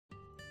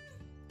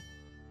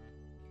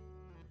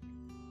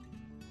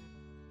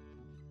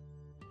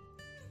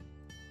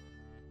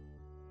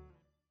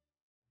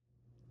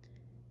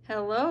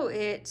Hello,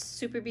 it's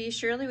Super Bee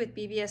Shirley with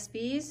BBS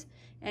Bees,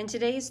 and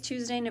today is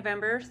Tuesday,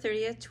 November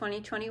 30th,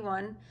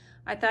 2021.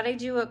 I thought I'd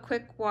do a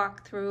quick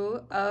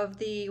walkthrough of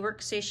the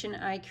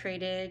workstation I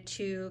created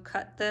to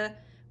cut the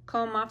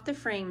comb off the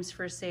frames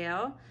for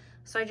sale.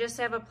 So I just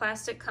have a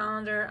plastic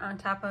colander on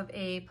top of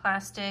a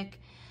plastic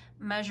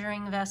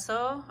measuring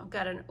vessel. I've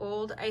got an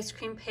old ice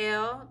cream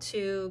pail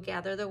to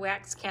gather the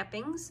wax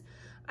cappings.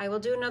 I will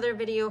do another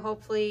video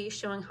hopefully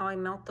showing how I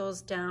melt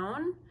those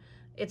down.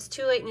 It's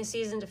too late in the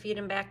season to feed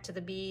them back to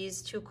the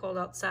bees, too cold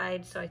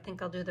outside, so I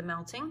think I'll do the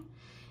melting.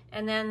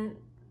 And then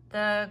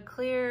the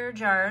clear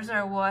jars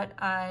are what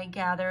I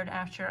gathered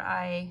after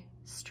I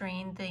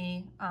strained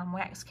the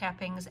wax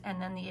cappings,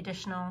 and then the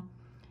additional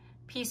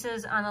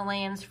pieces on the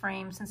Layens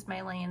frame. Since my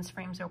Layens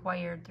frames are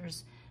wired,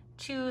 there's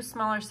two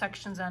smaller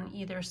sections on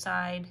either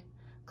side,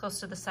 close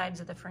to the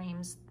sides of the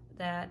frames,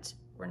 that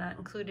were not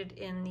included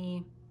in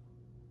the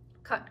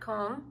cut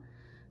comb.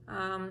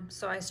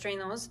 So I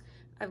strained those.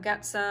 I've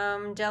got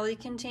some deli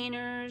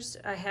containers.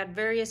 I had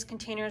various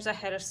containers. I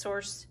had a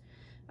source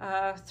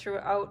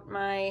throughout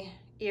my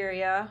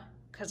area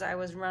because I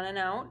was running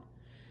out.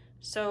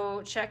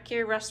 So check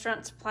your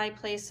restaurant supply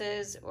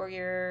places or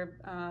your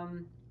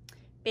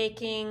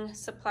baking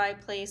supply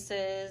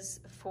places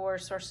for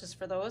sources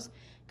for those.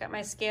 Got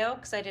my scale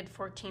because I did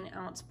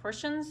 14-ounce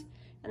portions.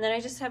 And then I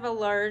just have a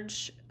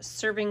large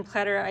serving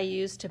platter I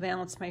use to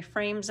balance my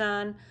frames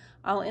on.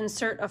 I'll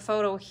insert a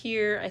photo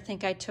here. I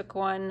think I took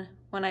one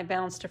when I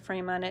balanced a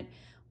frame on it.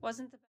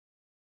 Wasn't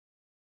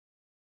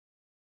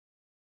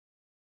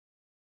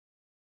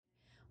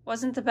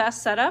the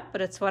best setup,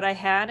 but it's what I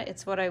had.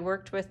 It's what I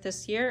worked with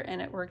this year,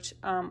 and it worked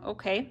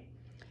okay.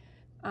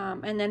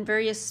 And then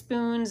various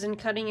spoons and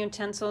cutting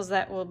utensils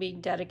that will be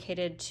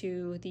dedicated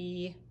to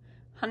the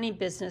honey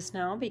business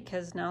now,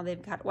 because now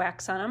they've got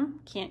wax on them.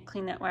 Can't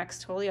clean that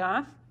wax totally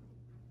off.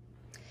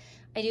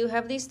 I do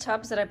have these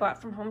tubs that I bought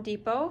from Home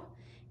Depot,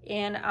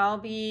 and I'll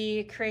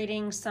be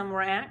creating some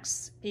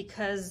racks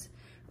because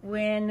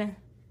when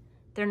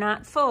they're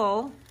not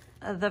full,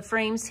 the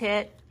frames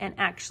hit, and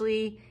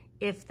actually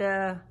if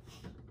the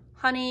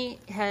honey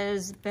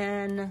has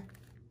been,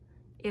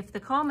 if the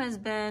comb has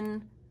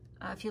been,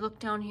 if you look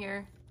down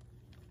here,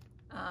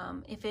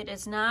 if it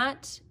is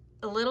not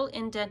a little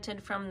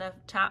indented from the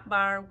top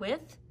bar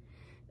width,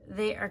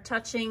 they are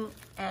touching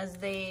as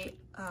they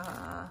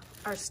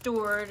are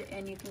stored,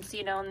 and you can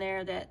see down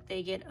there that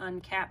they get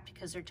uncapped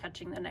because they're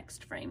touching the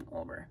next frame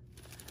over.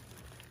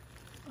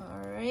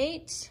 All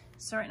right,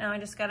 so right now I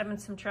just got them in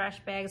some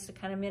trash bags to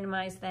kind of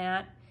minimize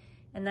that,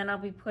 and then I'll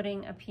be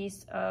putting a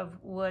piece of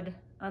wood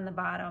on the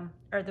bottom,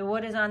 or the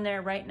wood is on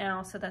there right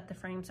now so that the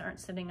frames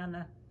aren't sitting on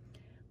the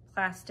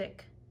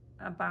plastic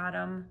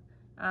bottom,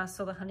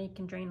 so the honey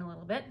can drain a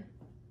little bit.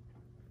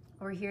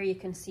 Over here you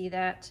can see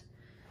that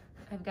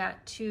I've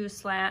got two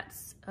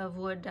slats of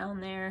wood down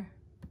there.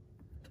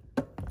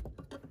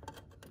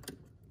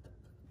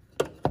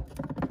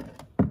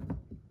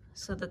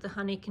 So that the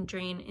honey can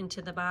drain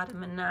into the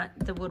bottom and not,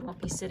 the wood won't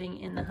be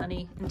sitting in the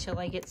honey until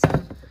I get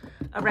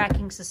a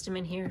racking system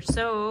in here.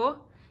 So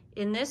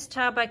in this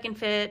tub I can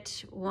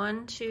fit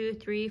 1, 2,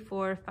 3,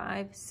 4,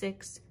 5,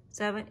 6,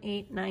 7,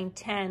 8, 9,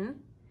 10.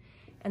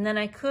 And then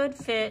I could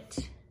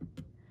fit,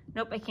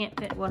 nope, I can't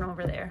fit one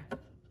over there.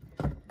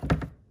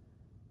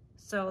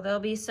 So there'll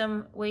be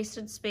some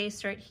wasted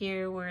space right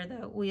here where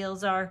the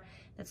wheels are.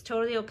 That's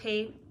totally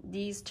okay.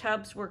 These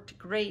tubs worked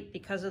great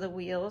because of the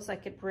wheels. I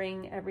could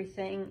bring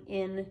everything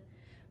in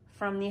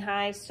from the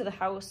hives to the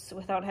house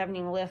without having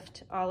to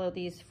lift all of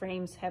these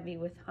frames heavy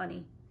with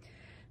honey.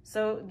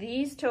 So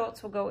these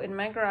totes will go in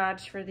my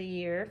garage for the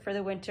year, for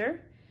the winter.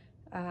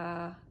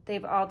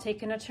 They've all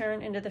taken a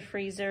turn into the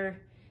freezer.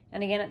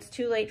 And again, it's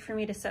too late for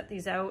me to set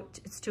these out.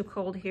 It's too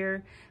cold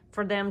here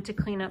for them to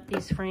clean up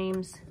these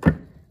frames.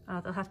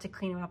 They'll have to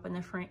clean them up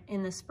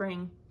in the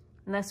spring.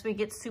 Unless we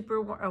get super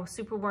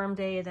warm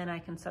day, then I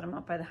can set them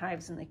up by the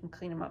hives and they can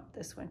clean them up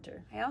this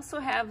winter. I also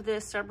have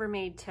this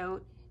Rubbermaid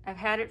tote. I've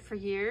had it for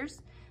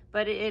years,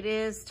 but it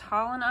is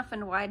tall enough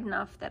and wide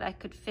enough that I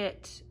could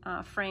fit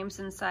frames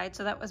inside.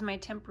 So that was my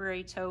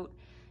temporary tote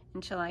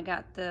until I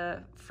got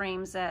the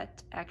frames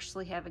that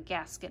actually have a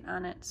gasket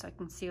on it so I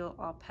can seal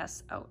all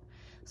pests out.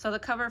 So the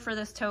cover for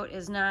this tote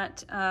is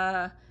not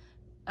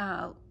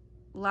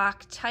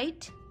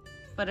Loctite,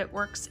 but it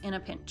works in a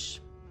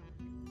pinch.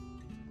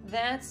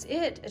 That's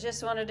it. I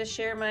just wanted to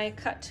share my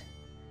cut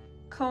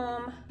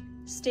comb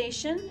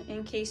station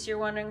in case you're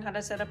wondering how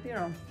to set up your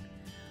own.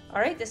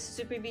 All right, this is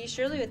Super Bee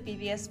Shirley with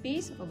BBS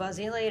Bees. We'll buzz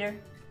you later.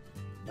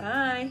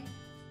 Bye.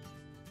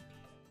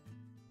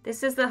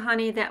 This is the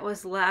honey that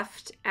was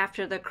left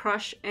after the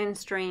crush and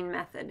strain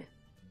method.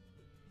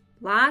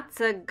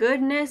 Lots of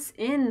goodness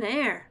in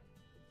there.